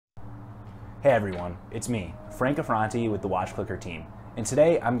Hey everyone, it's me, Frank Affronti with the Watch Clicker team, and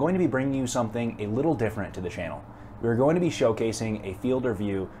today I'm going to be bringing you something a little different to the channel. We're going to be showcasing a field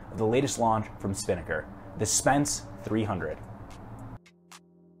review of the latest launch from Spinnaker, the Spence 300.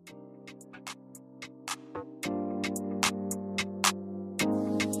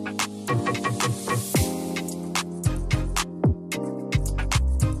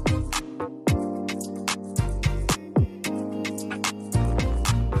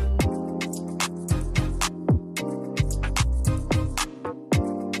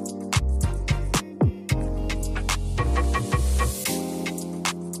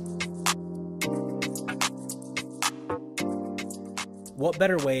 What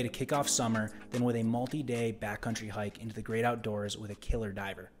better way to kick off summer than with a multi-day backcountry hike into the great outdoors with a killer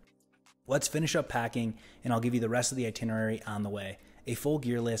diver? Let's finish up packing and I'll give you the rest of the itinerary on the way. A full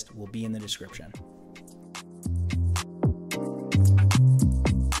gear list will be in the description.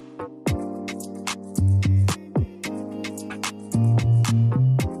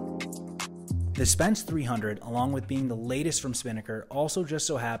 The Spence 300, along with being the latest from Spinnaker, also just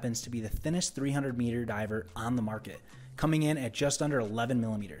so happens to be the thinnest 300-meter diver on the market, coming in at just under 11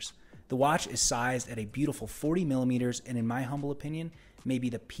 millimeters. The watch is sized at a beautiful 40 millimeters and in my humble opinion, may be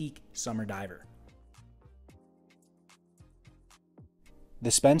the peak summer diver.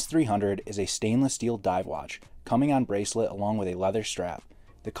 The Spence 300 is a stainless steel dive watch, coming on bracelet along with a leather strap.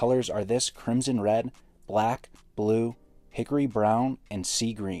 The colors are this crimson red, black, blue, hickory brown, and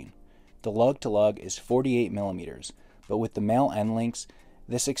sea green. The lug to lug is 48 millimeters, but with the male end links,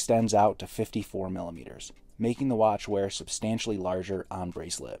 this extends out to 54 millimeters, making the watch wear substantially larger on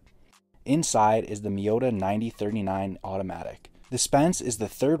bracelet. Inside is the Miyota 9039 automatic. The Spence is the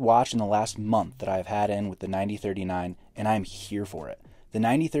third watch in the last month that I've had in with the 9039, and I'm here for it. The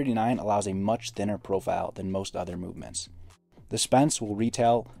 9039 allows a much thinner profile than most other movements. The Spence will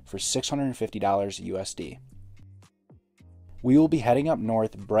retail for $650 USD. We will be heading up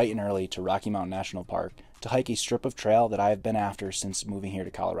north bright and early to Rocky Mountain National Park to hike a strip of trail that I have been after since moving here to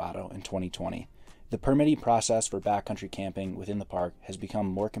Colorado in 2020. The permitting process for backcountry camping within the park has become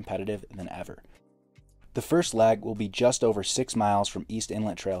more competitive than ever. The first leg will be just over 6 miles from East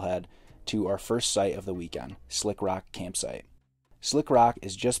Inlet Trailhead to our first site of the weekend, Slick Rock Campsite. Slick Rock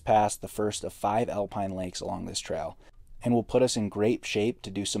is just past the first of 5 alpine lakes along this trail and will put us in great shape to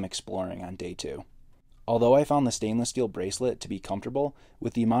do some exploring on day 2. Although I found the stainless steel bracelet to be comfortable,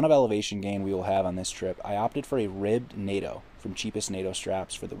 with the amount of elevation gain we will have on this trip, I opted for a ribbed NATO from Cheapest NATO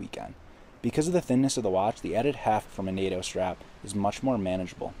Straps for the weekend. Because of the thinness of the watch, the added heft from a NATO strap is much more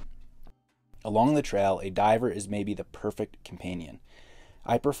manageable. Along the trail, a diver is maybe the perfect companion.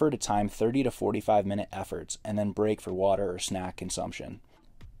 I prefer to time 30 to 45 minute efforts and then break for water or snack consumption.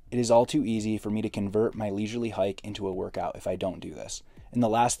 It is all too easy for me to convert my leisurely hike into a workout if I don't do this. And the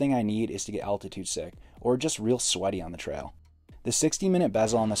last thing I need is to get altitude sick, or just real sweaty on the trail. The 60-minute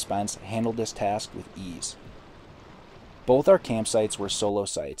bezel on the Spence handled this task with ease. Both our campsites were solo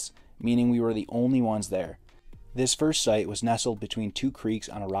sites, meaning we were the only ones there. This first site was nestled between 2 creeks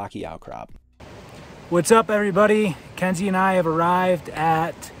on a rocky outcrop. What's up everybody? Kenzie and I have arrived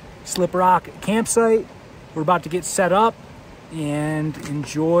at Slip Rock Campsite. We're about to get set up and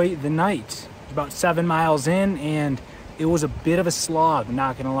enjoy the night. It's about 7 miles in and it was a bit of a slog,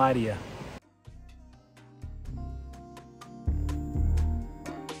 not gonna lie to you.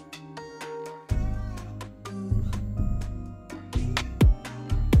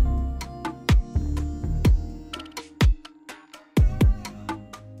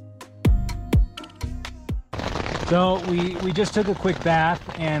 So we just took a quick bath,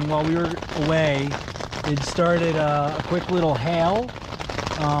 and while we were away, it started a quick little hail.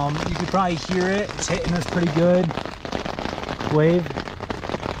 You could probably hear it. It's hitting us pretty good. Wave.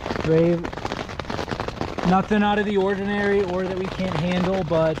 Nothing out of the ordinary or that we can't handle,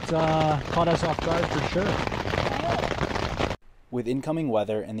 but caught us off guard for sure. With incoming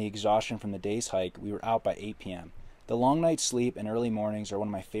weather and the exhaustion from the day's hike, we were out by 8 p.m. The long night's sleep and early mornings are one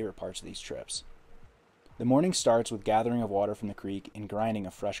of my favorite parts of these trips. The morning starts with gathering of water from the creek and grinding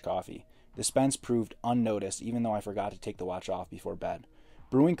of fresh coffee. The Spence proved unnoticed even though I forgot to take the watch off before bed.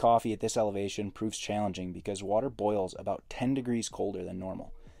 Brewing coffee at this elevation proves challenging because water boils about 10 degrees colder than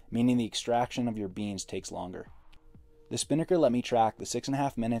normal, meaning the extraction of your beans takes longer. The Spinnaker let me track the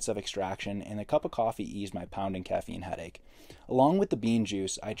 6.5 minutes of extraction, and the cup of coffee eased my pounding caffeine headache. Along with the bean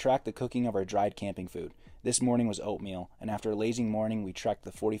juice, I tracked the cooking of our dried camping food. This morning was oatmeal, and after a lazy morning, we trekked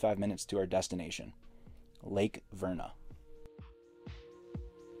the 45 minutes to our destination, Lake Verna.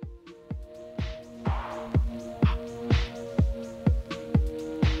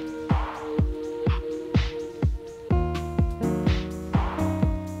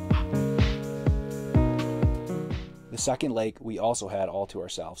 The second lake we also had all to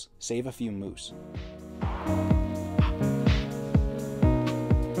ourselves, save a few moose.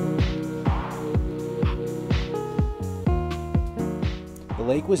 The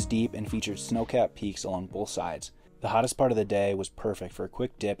lake was deep and featured snow-capped peaks along both sides. The hottest part of the day was perfect for a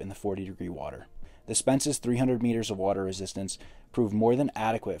quick dip in the 40-degree water. The Spence's 300 meters of water resistance proved more than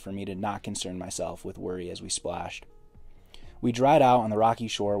adequate for me to not concern myself with worry as we splashed. We dried out on the rocky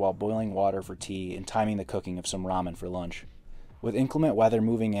shore while boiling water for tea and timing the cooking of some ramen for lunch. With inclement weather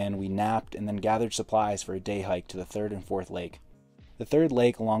moving in, we napped and then gathered supplies for a day hike to the third and fourth lake. The third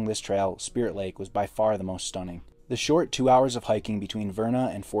lake along this trail, Spirit Lake, was by far the most stunning. The short 2 hours of hiking between Verna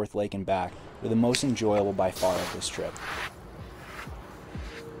and Fourth Lake and back were the most enjoyable by far of this trip.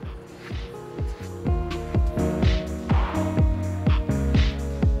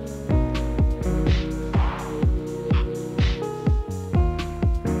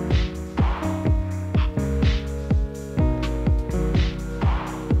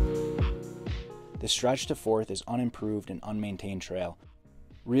 The stretch to Fourth is unimproved and unmaintained trail.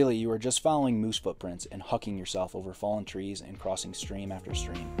 Really, you are just following moose footprints and hucking yourself over fallen trees and crossing stream after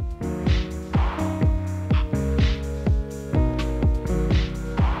stream.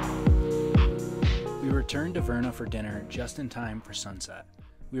 We returned to Verna for dinner just in time for sunset.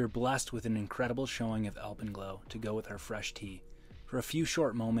 We were blessed with an incredible showing of alpenglow to go with our fresh tea. For a few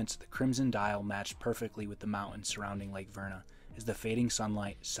short moments, the crimson dial matched perfectly with the mountains surrounding Lake Verna as the fading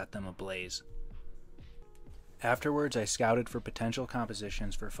sunlight set them ablaze. Afterwards, I scouted for potential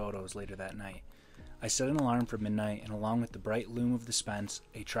compositions for photos later that night. I set an alarm for midnight and along with the bright loom of the Spence,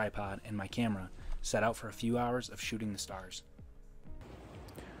 a tripod, and my camera, set out for a few hours of shooting the stars.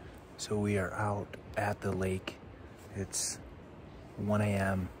 So we are out at the lake. It's 1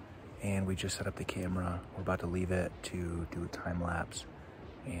 a.m. and we just set up the camera. We're about to leave it to do a time lapse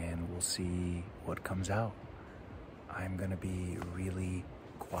and we'll see what comes out. I'm gonna be really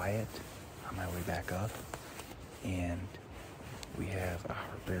quiet on my way back up. And we have our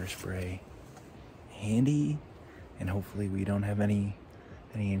bear spray handy, and hopefully we don't have any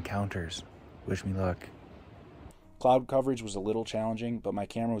encounters. Wish me luck. Cloud coverage was a little challenging, but my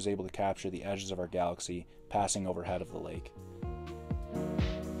camera was able to capture the edges of our galaxy passing overhead of the lake.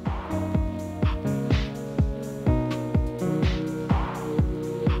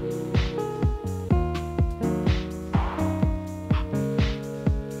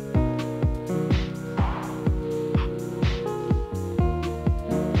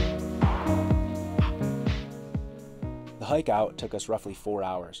 The hike out took us roughly 4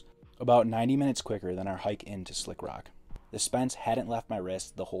 hours, about 90 minutes quicker than our hike into Slick Rock. The Spence hadn't left my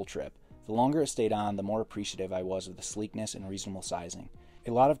wrist the whole trip. The longer it stayed on, the more appreciative I was of the sleekness and reasonable sizing.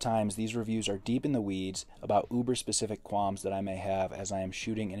 A lot of times these reviews are deep in the weeds about uber-specific qualms that I may have as I am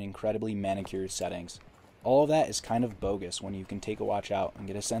shooting in incredibly manicured settings. All of that is kind of bogus when you can take a watch out and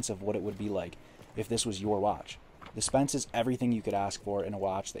get a sense of what it would be like if this was your watch. The Spence is everything you could ask for in a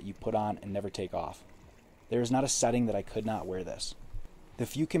watch that you put on and never take off. There is not a setting that I could not wear this. The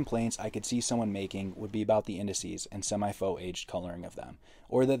few complaints I could see someone making would be about the indices and semi-faux aged coloring of them,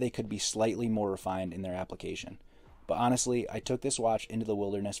 or that they could be slightly more refined in their application. But honestly, I took this watch into the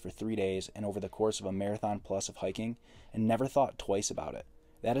wilderness for 3 days and over the course of a marathon plus of hiking and never thought twice about it.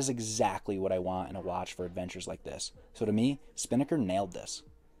 That is exactly what I want in a watch for adventures like this. So to me, Spinnaker nailed this.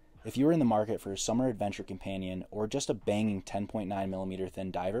 If you are in the market for a summer adventure companion or just a banging 10.9mm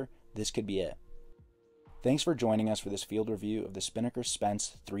thin diver, this could be it. Thanks for joining us for this field review of the Spinnaker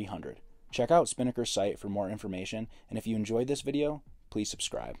Spence 300. Check out Spinnaker's site for more information, and if you enjoyed this video, please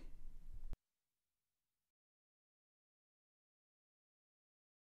subscribe.